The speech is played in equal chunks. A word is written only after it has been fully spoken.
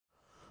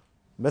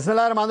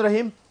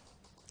बिस्मिल्लाहिर्रहमानिर्रहीम।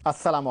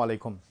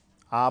 अस्सलामुअलैकुम।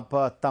 आप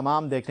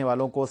तमाम देखने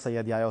वालों को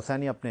सैयद याह्या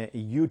हुसैनी अपने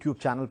यूट्यूब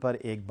चैनल पर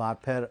एक बार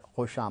फिर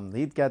खुश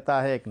आमदीद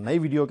कहता है। एक नई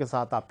वीडियो के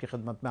साथ आपकी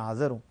खिदमत में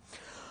हाजिर हूँ।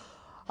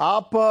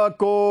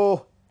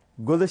 आपको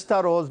गुज़िश्ता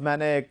रोज़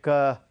मैंने एक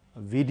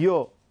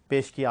वीडियो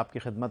पेश की आपकी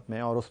खिदमत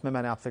में, और उसमें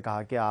मैंने आपसे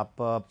कहा कि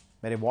आप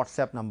मेरे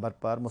व्हाट्सएप नंबर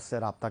पर मुझसे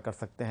रब्ता कर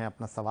सकते हैं,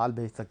 अपना सवाल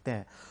भेज सकते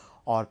हैं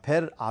और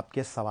फिर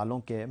आपके सवालों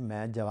के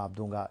मैं जवाब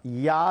दूंगा।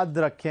 याद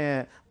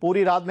रखें,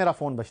 पूरी रात मेरा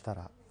फ़ोन बजता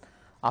रहा।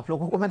 आप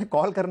लोगों को मैंने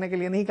कॉल करने के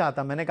लिए नहीं कहा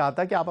था, मैंने कहा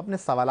था कि आप अपने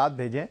सवालात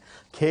भेजें,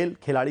 खेल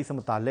खिलाड़ी से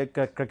मुताल्लिक,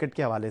 क्रिकेट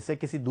के हवाले से,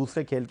 किसी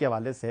दूसरे खेल के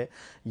हवाले से,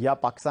 या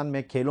पाकिस्तान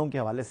में खेलों के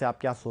हवाले से आप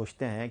क्या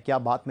सोचते हैं, क्या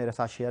बात मेरे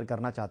साथ शेयर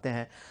करना चाहते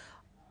हैं।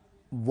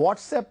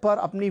 व्हाट्सएप पर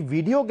अपनी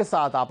वीडियो के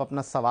साथ आप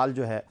अपना सवाल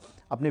जो है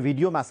अपने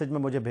वीडियो मैसेज में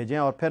मुझे भेजें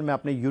और फिर मैं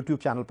अपने यूट्यूब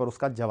चैनल पर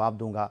उसका जवाब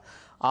दूंगा।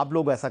 आप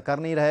लोग ऐसा कर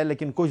नहीं रहे,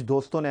 लेकिन कुछ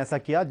दोस्तों ने ऐसा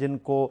किया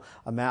जिनको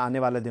मैं आने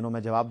वाले दिनों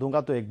में जवाब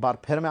दूंगा। तो एक बार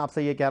फिर मैं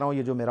आपसे ये कह रहा हूँ,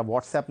 ये जो मेरा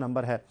व्हाट्सएप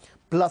नंबर है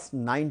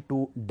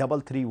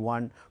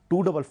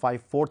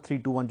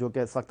 +923312554321, जो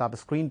कि इस वक्त आप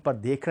स्क्रीन पर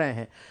देख रहे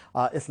हैं,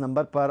 इस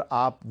नंबर पर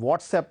आप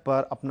व्हाट्सएप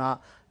पर अपना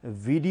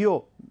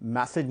वीडियो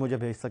मैसेज मुझे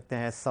भेज सकते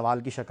हैं।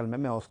 सवाल की शक्ल में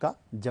मैं उसका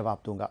जवाब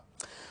दूंगा।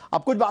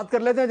 अब कुछ बात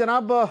कर लेते हैं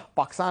जनाब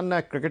पाकिस्तान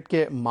क्रिकेट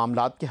के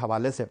मामलात के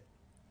हवाले से।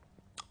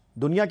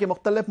 दुनिया के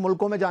मुख्तलिफ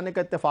मुल्कों में जाने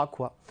का इत्तेफाक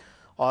हुआ,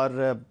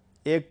 और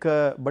एक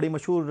बड़ी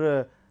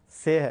मशहूर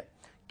से है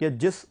कि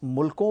जिस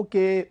मुल्कों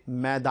के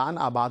मैदान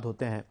आबाद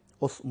होते हैं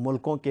उस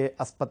मुल्कों के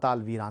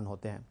अस्पताल वीरान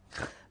होते हैं।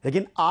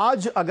 लेकिन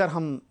आज अगर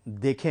हम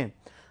देखें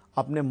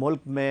अपने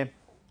मुल्क में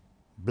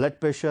ब्लड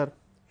प्रेशर,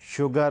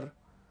 शुगर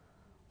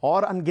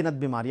और अनगिनत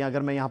बीमारियां,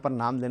 अगर मैं यहाँ पर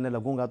नाम लेने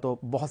लगूँगा तो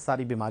बहुत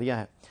सारी बीमारियां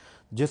हैं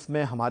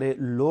जिसमें हमारे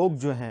लोग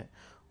जो हैं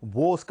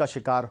वो उसका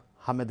शिकार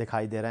हमें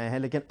दिखाई दे रहे हैं।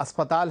 लेकिन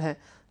अस्पताल हैं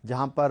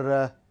जहाँ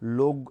पर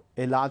लोग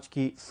इलाज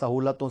की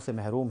सहूलतों से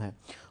महरूम हैं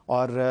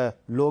और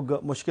लोग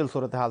मुश्किल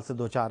सूरत हाल से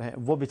दो चार हैं।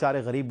 वो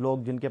बेचारे गरीब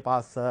लोग जिनके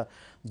पास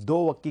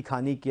 2 वक्त की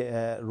खाने के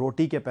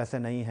रोटी के पैसे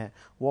नहीं हैं,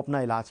 वो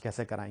अपना इलाज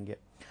कैसे कराएंगे।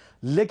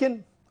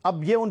 लेकिन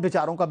अब ये उन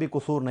बेचारों का भी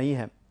कसूर नहीं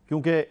है,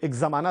 क्योंकि एक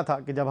ज़माना था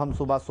कि जब हम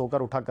सुबह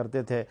सोकर उठा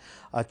करते थे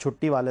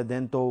छुट्टी वाले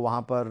दिन, तो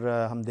वहाँ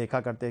पर हम देखा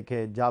करते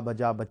कि जा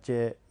बजा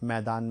बच्चे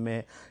मैदान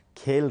में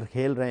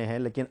खेल रहे हैं।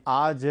 लेकिन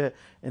आज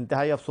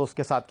इंतहाई अफसोस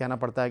के साथ कहना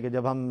पड़ता है कि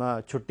जब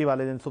हम छुट्टी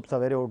वाले दिन सुबह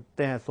सवेरे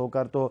उठते हैं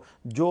सोकर, तो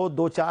जो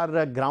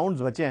 2-4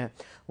 ग्राउंड्स बचे हैं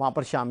वहाँ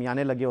पर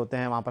शामियाने लगे होते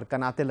हैं, वहाँ पर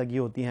कनातें लगी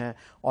होती हैं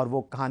और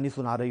वो कहानी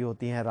सुना रही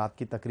होती हैं रात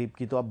की तकरीब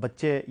की। तो अब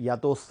बच्चे या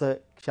तो उस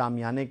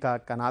शामियाने का,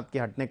 कनात के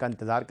हटने का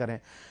इंतज़ार करें,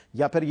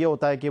 या फिर ये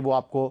होता है कि वो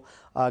आपको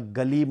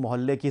गली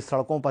मोहल्ले की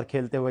सड़कों पर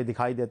खेलते हुए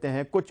दिखाई देते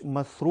हैं। कुछ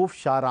मसरूफ़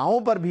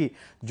शाहराहों पर भी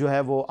जो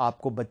है वो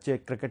आपको बच्चे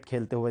क्रिकेट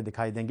खेलते हुए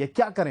दिखाई देंगे।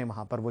 क्या करें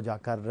वहाँ पर वो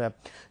जाकर।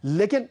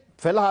 लेकिन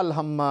फ़िलहाल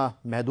हम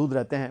महदूद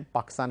रहते हैं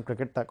पाकिस्तान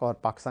क्रिकेट तक, और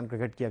पाकिस्तान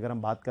क्रिकेट की अगर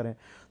हम बात करें,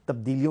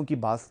 तब्दीलियों की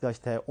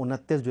बाज़गश्त है।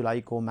 29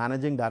 जुलाई को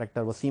मैनेजिंग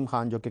डायरेक्टर वसीम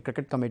खान, जो कि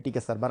क्रिकेट कमेटी के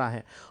सरबराह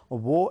हैं,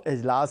 वो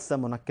इजलास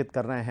मुनक्किद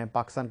कर रहे हैं।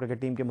 पाकिस्तान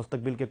क्रिकेट टीम के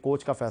मुस्तकबिल के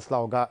कोच का फैसला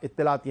होगा।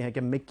 इत्तलात ये हैं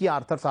कि मिक्की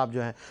आर्थर साहब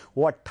जो हैं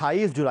वो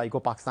 28 जुलाई को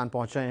पाकिस्तान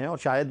पहुँच रहे हैं और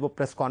शायद वो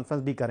प्रेस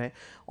कॉन्फ्रेंस भी करें,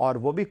 और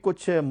वो भी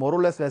कुछ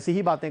मोरलेस वैसी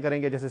ही बातें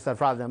करेंगे जैसे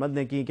सरफराज अहमद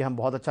ने की कि हम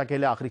बहुत अच्छा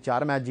खेले, आखिरी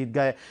 4 मैच जीत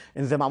गए।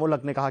 इंज़मामुल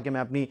हक ने कहा कि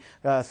मैं अपनी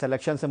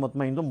सिलेक्शन से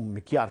मुतमईन हूँ।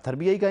 मिक्की आर्थर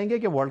भी यही कहेंगे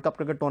कि वर्ल्ड कप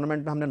क्रिकेट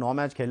टूर्नामेंट में हमने 9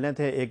 मैच खेलने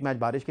थे, 1 मैच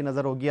बारिश की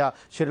नज़र हो गया,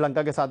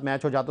 श्रीलंका के साथ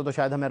मैच हो जाता तो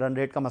शायद हमें रन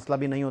रेट का मसला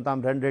भी नहीं होता।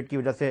 हम रन रेट की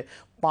वजह से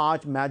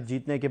 5 मैच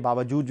जीतने के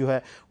बावजूद जो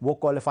है वो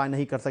क्वालिफाई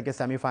नहीं कर सके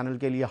सेमीफाइनल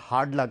के लिए।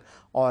 हार्ड लक,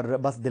 और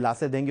बस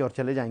दिलासे देंगे और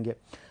चले जाएंगे।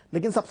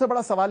 लेकिन सबसे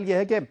बड़ा सवाल यह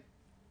है कि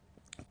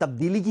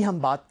तब्दीली की हम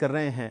बात कर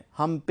रहे हैं।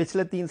 हम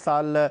पिछले 3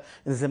 साल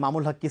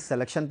इंज़मामुल हक की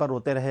सिलेक्शन पर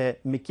रोते रहे,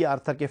 मिक्की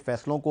आर्थर के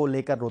फ़ैसलों को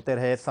लेकर रोते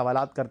रहे,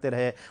 सवालात करते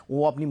रहे,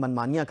 वो अपनी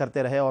मनमानियाँ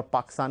करते रहे, और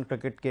पाकिस्तान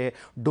क्रिकेट के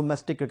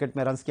डोमेस्टिक क्रिकेट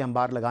में रन्स की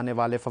अंबार लगाने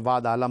वाले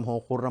फवाद आलम हों,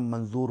 खुर्रम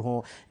मंजूर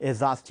हों,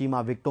 एजाज़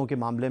चीमा विकटों के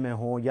मामले में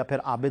हों, या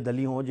फिर आबिद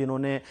अली हों,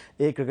 जिन्होंने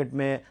एक क्रिकेट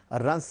में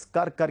रन्स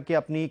कर के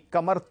अपनी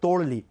कमर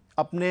तोड़ ली,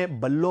 अपने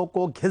बल्लों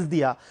को घिस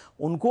दिया।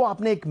 उनको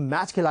आपने एक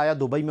मैच खिलाया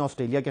दुबई में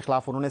ऑस्ट्रेलिया के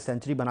खिलाफ, उन्होंने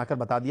सेंचुरी बनाकर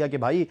बता दिया कि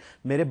भाई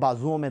मेरे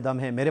बाजुओं में दम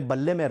है, मेरे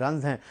बल्ले में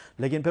रन्स हैं।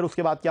 लेकिन फिर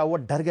उसके बाद क्या हुआ,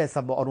 डर गए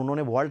सब, और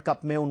उन्होंने वर्ल्ड कप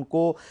में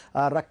उनको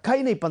रखा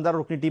ही नहीं। 15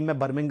 रुकनी टीम में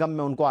बर्मिंघम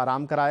में उनको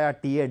आराम कराया,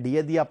 टीए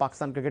दिया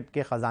पाकिस्तान क्रिकेट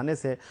के ख़जाने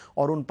से,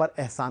 और उन पर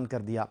एहसान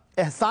कर दिया।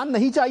 एहसान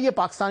नहीं चाहिए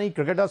पाकिस्तानी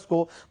क्रिकेटर्स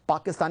को।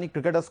 पाकिस्तानी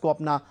क्रिकेटर्स को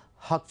अपना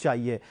हक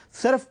चाहिए।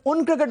 सिर्फ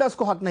उन क्रिकेटर्स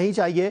को हक नहीं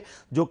चाहिए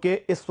जो कि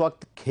इस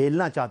वक्त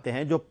खेलना चाहते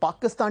हैं, जो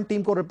पाकिस्तान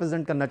टीम को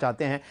रिप्रेजेंट करना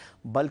चाहते हैं,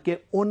 बल्कि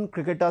उन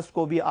क्रिकेटर्स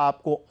को भी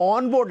आपको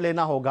ऑन बोर्ड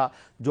लेना होगा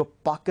जो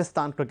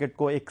पाकिस्तान क्रिकेट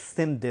को एक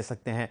सिम दे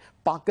सकते हैं,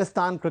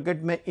 पाकिस्तान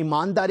क्रिकेट में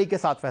ईमानदारी के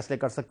साथ फैसले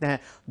कर सकते हैं।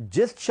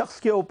 जिस शख्स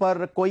के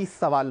ऊपर कोई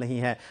सवाल नहीं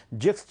है,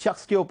 जिस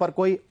शख्स के ऊपर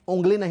कोई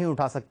उंगली नहीं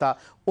उठा सकता,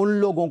 उन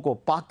लोगों को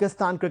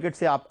पाकिस्तान क्रिकेट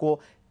से आपको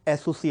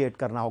एसोसिएट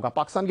करना होगा।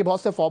 पाकिस्तान के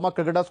बहुत से फॉर्मर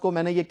क्रिकेटर्स को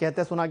मैंने ये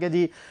कहते सुना कि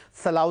जी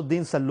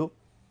सलाउद्दीन सल्लू,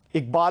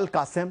 इकबाल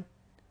कासिम,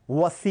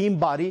 वसीम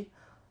बारी,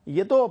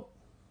 ये तो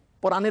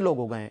पुराने लोग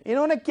हो गए हैं,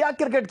 इन्होंने क्या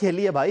क्रिकेट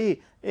खेली है भाई,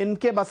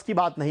 इनके बस की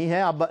बात नहीं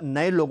है। अब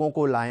नए लोगों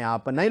को लाएं,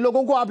 आप नए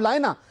लोगों को आप लाएं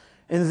ना।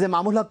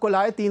 इंजमामुल हक को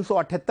लाए,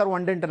 378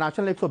 वनडे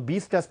इंटरनेशनल,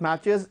 120 टेस्ट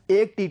मैचेस,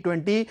 एक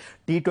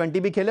टी20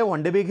 भी खेले,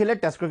 वनडे भी खेले,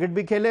 टेस्ट क्रिकेट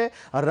भी खेले,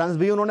 रन्स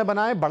भी उन्होंने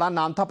बनाए, बड़ा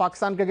नाम था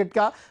पाकिस्तान क्रिकेट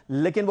का।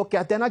 लेकिन वो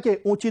कहते हैं ना कि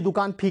ऊंची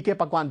दुकान फीके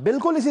पकवान,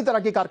 बिल्कुल इसी तरह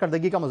की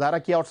कारकर्दगी का मुजाहरा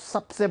किया। और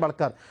सबसे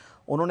बढ़कर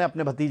उन्होंने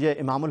अपने भतीजे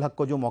इमामुल हक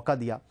को जो मौका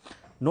दिया,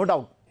 नो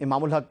डाउट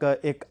इमामुल हक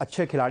एक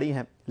अच्छे खिलाड़ी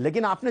हैं,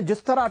 लेकिन आपने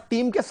जिस तरह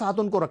टीम के साथ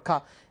उनको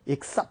रखा,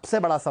 एक सबसे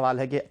बड़ा सवाल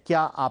है कि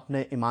क्या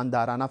आपने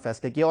ईमानदाराना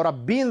फैसले किए। और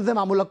अब भी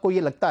इमामुल हक को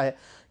यह लगता है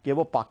कि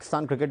वो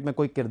पाकिस्तान क्रिकेट में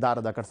कोई किरदार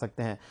अदा कर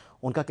सकते हैं।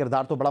 उनका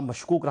किरदार तो बड़ा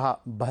मशकूक रहा।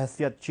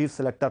 बहैसियत chief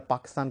selector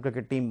Pakistan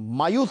cricket team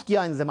मायूस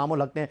किया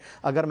इंजमामुल हक ने,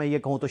 अगर मैं ये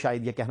कहूँ तो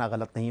शायद ये कहना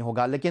गलत नहीं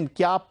होगा। लेकिन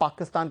क्या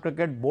पाकिस्तान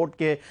क्रिकेट बोर्ड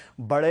के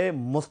बड़े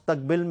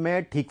मुस्तकबिल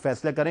में ठीक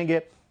फैसले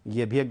करेंगे,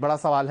 यह भी एक बड़ा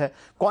सवाल है।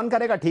 कौन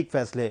करेगा ठीक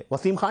फैसले?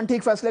 वसीम खान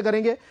ठीक फैसले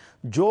करेंगे,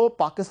 जो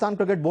पाकिस्तान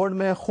क्रिकेट बोर्ड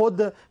में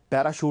खुद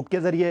पैराशूट के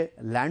जरिए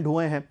लैंड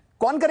हुए हैं।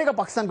 कौन करेगा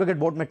पाकिस्तान क्रिकेट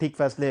बोर्ड में ठीक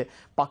फैसले?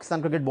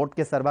 पाकिस्तान क्रिकेट बोर्ड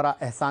के सरबरा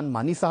एहसान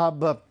मानी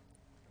साहब,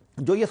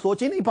 जो ये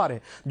सोच ही नहीं पा रहे,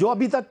 जो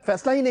अभी तक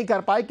फैसला ही नहीं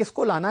कर पाए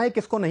किसको लाना है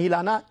किसको नहीं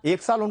लाना।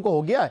 1 साल उनको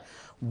हो गया है,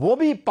 वो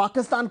भी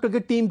पाकिस्तान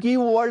क्रिकेट टीम की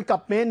वर्ल्ड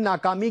कप में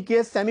नाकामी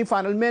के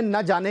सेमीफाइनल में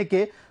न जाने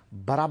के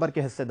बराबर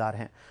के हिस्सेदार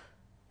हैं।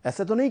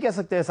 ऐसे तो नहीं कह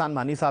सकते एहसान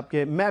मानी साहब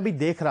के। मैं भी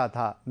देख रहा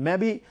था, मैं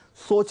भी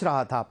सोच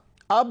रहा था,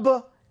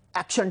 अब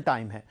एक्शन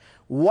टाइम है।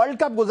 वर्ल्ड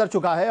कप गुजर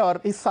चुका है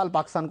और इस साल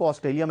पाकिस्तान को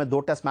ऑस्ट्रेलिया में 2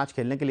 टेस्ट मैच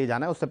खेलने के लिए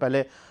जाना है। उससे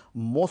पहले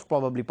मोस्ट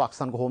प्रोबेबली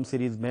पाकिस्तान को होम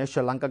सीरीज में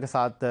श्रीलंका के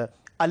साथ,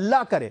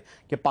 अल्लाह करे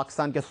कि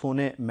पाकिस्तान के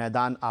सोने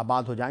मैदान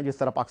आबाद हो जाएं। जिस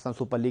तरह पाकिस्तान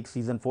सुपर लीग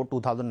सीजन 4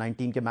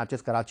 2019 के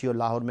मैचेस कराची और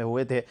लाहौर में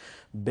हुए थे,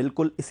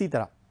 बिल्कुल इसी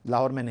तरह,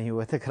 लाहौर में नहीं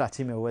हुए थे,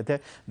 कराची में हुए थे,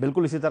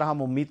 बिल्कुल इसी तरह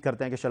हम उम्मीद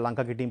करते हैं कि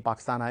श्रीलंका की टीम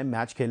पाकिस्तान आए,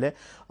 मैच खेले।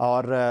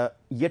 और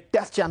ये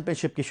टेस्ट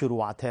चैंपियनशिप की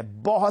शुरुआत है,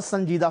 बहुत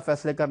संजीदा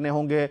फैसले करने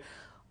होंगे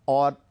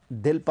और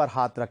दिल पर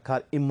हाथ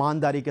रखकर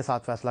ईमानदारी के साथ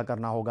फैसला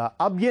करना होगा।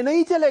 अब ये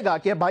नहीं चलेगा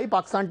कि भाई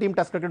पाकिस्तान टीम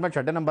टेस्ट क्रिकेट में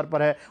 6ठे नंबर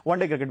पर है,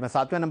 वनडे क्रिकेट में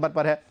 7वें नंबर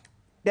पर है।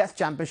 टेस्ट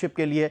चैंपियनशिप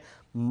के लिए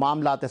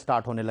मामलात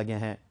स्टार्ट होने लगे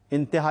हैं।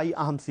 इंतहाई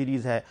अहम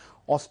सीरीज है।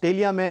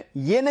 ऑस्ट्रेलिया में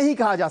यह नहीं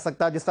कहा जा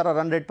सकता जिस तरह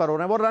रन रेट पर हो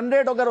रहे हैं, वो रन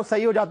रेट अगर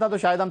सही हो जाता तो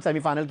शायद हम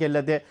सेमीफाइनल खेल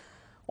लेते।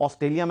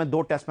 ऑस्ट्रेलिया में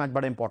 2 टेस्ट मैच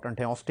बड़े इंपॉर्टेंट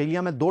हैं।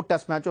 ऑस्ट्रेलिया में 2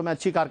 टेस्ट मैचों में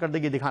अच्छी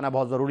कारकर्दगी दिखाना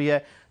बहुत जरूरी है।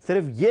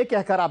 सिर्फ ये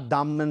कहकर आप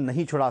दामन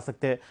नहीं छुड़ा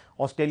सकते।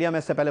 ऑस्ट्रेलिया में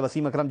इससे पहले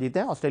वसीम अकरम जीते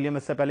हैं, ऑस्ट्रेलिया में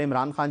इससे पहले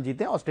इमरान खान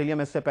जीते हैं, ऑस्ट्रेलिया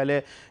में इससे पहले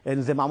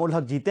इंजमामुल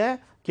हक जीते हैं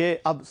कि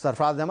अब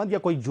सरफराज अहमद या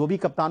कोई जो भी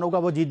कप्तान होगा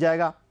वो जीत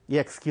जाएगा। ये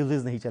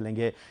एक्सक्यूजेज नहीं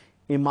चलेंगे।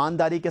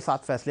 ईमानदारी के साथ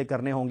फैसले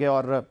करने होंगे।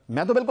 और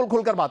मैं तो बिल्कुल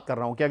खुलकर बात कर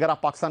रहा हूं कि अगर आप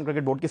पाकिस्तान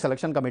क्रिकेट बोर्ड की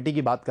सिलेक्शन कमेटी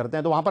की बात करते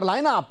हैं तो वहां पर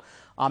लाए ना आप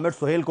आमिर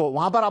सुहेल को,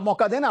 वहां पर आप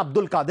मौका दें ना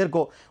अब्दुल कादिर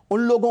को, उन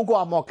लोगों को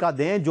आप मौका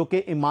दें जो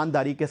कि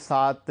ईमानदारी के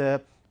साथ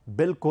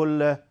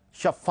बिल्कुल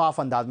शफाफ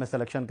अंदाज में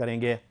सिलेक्शन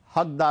करेंगे,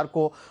 हकदार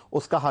को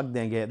उसका हक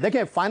देंगे।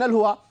 देखें, फाइनल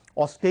हुआ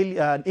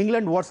Australia,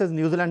 England versus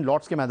New Zealand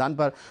Lord's के मैदान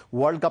पर।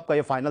 वर्ल्ड कप का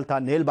ये फाइनल था,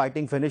 नेल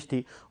बाइटिंग फिनिश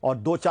थी और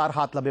 2-4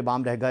 हाथ लबे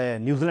बाम रह गए।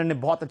 न्यूजीलैंड ने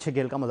बहुत अच्छे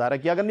खेल का मुजाहरा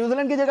किया। अगर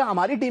न्यूजीलैंड की जगह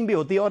हमारी टीम भी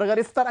होती और अगर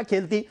इस तरह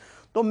खेलती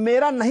तो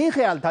मेरा नहीं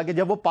ख्याल था कि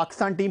जब वो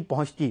पाकिस्तान टीम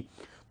पहुंचती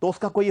तो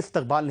उसका कोई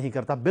इस्तकबाल नहीं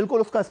करता।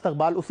 बिल्कुल उसका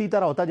इस्तकबाल उसी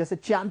तरह होता जैसे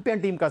चैंपियन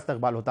टीम का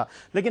इस्तकबाल होता।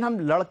 लेकिन हम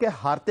लड़के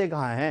हारते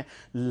कहाँ हैं,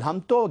 हम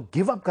तो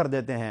गिव अप कर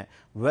देते हैं।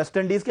 वेस्ट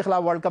इंडीज़ के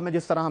खिलाफ वर्ल्ड कप में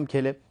जिस तरह हम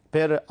खेले,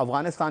 फिर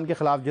अफगानिस्तान के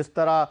खिलाफ जिस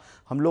तरह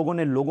हम लोगों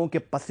ने लोगों के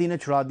पसीने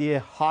छुड़ा दिए,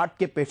 हार्ट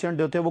के पेशेंट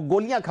जो थे वो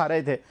गोलियां खा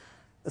रहे थे,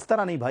 इस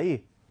तरह नहीं भाई,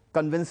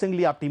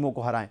 कन्विंसिंगली आप टीमों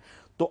को हराएं।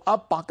 तो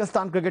अब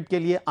पाकिस्तान क्रिकेट के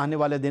लिए आने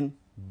वाले दिन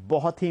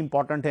बहुत ही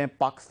इंपॉर्टेंट है।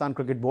 पाकिस्तान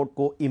क्रिकेट बोर्ड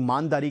को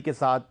ईमानदारी के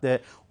साथ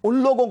उन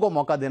लोगों को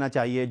मौका देना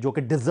चाहिए जो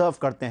कि डिजर्व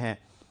करते हैं।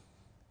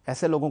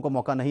 ऐसे लोगों को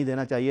मौका नहीं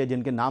देना चाहिए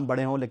जिनके नाम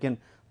बड़े हों लेकिन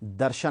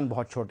दर्शन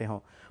बहुत छोटे हों।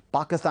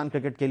 पाकिस्तान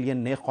क्रिकेट के लिए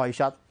नेक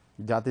ख्वाहिशात।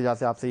 जाते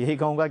जाते आपसे यही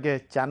कहूँगा कि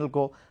चैनल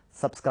को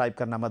सब्सक्राइब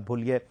करना मत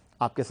भूलिए।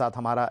 आपके साथ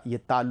हमारा ये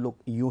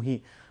ताल्लुक़ यूं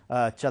ही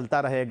चलता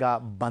रहेगा,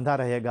 बंधा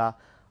रहेगा।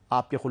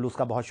 आपके खुलूस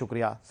का बहुत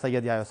शुक्रिया।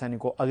 सैयद याह्या हुसैनी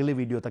को अगली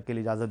वीडियो तक के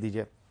लिए इजाज़त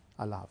दीजिए।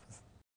 अल्लाह हाफ़िज़।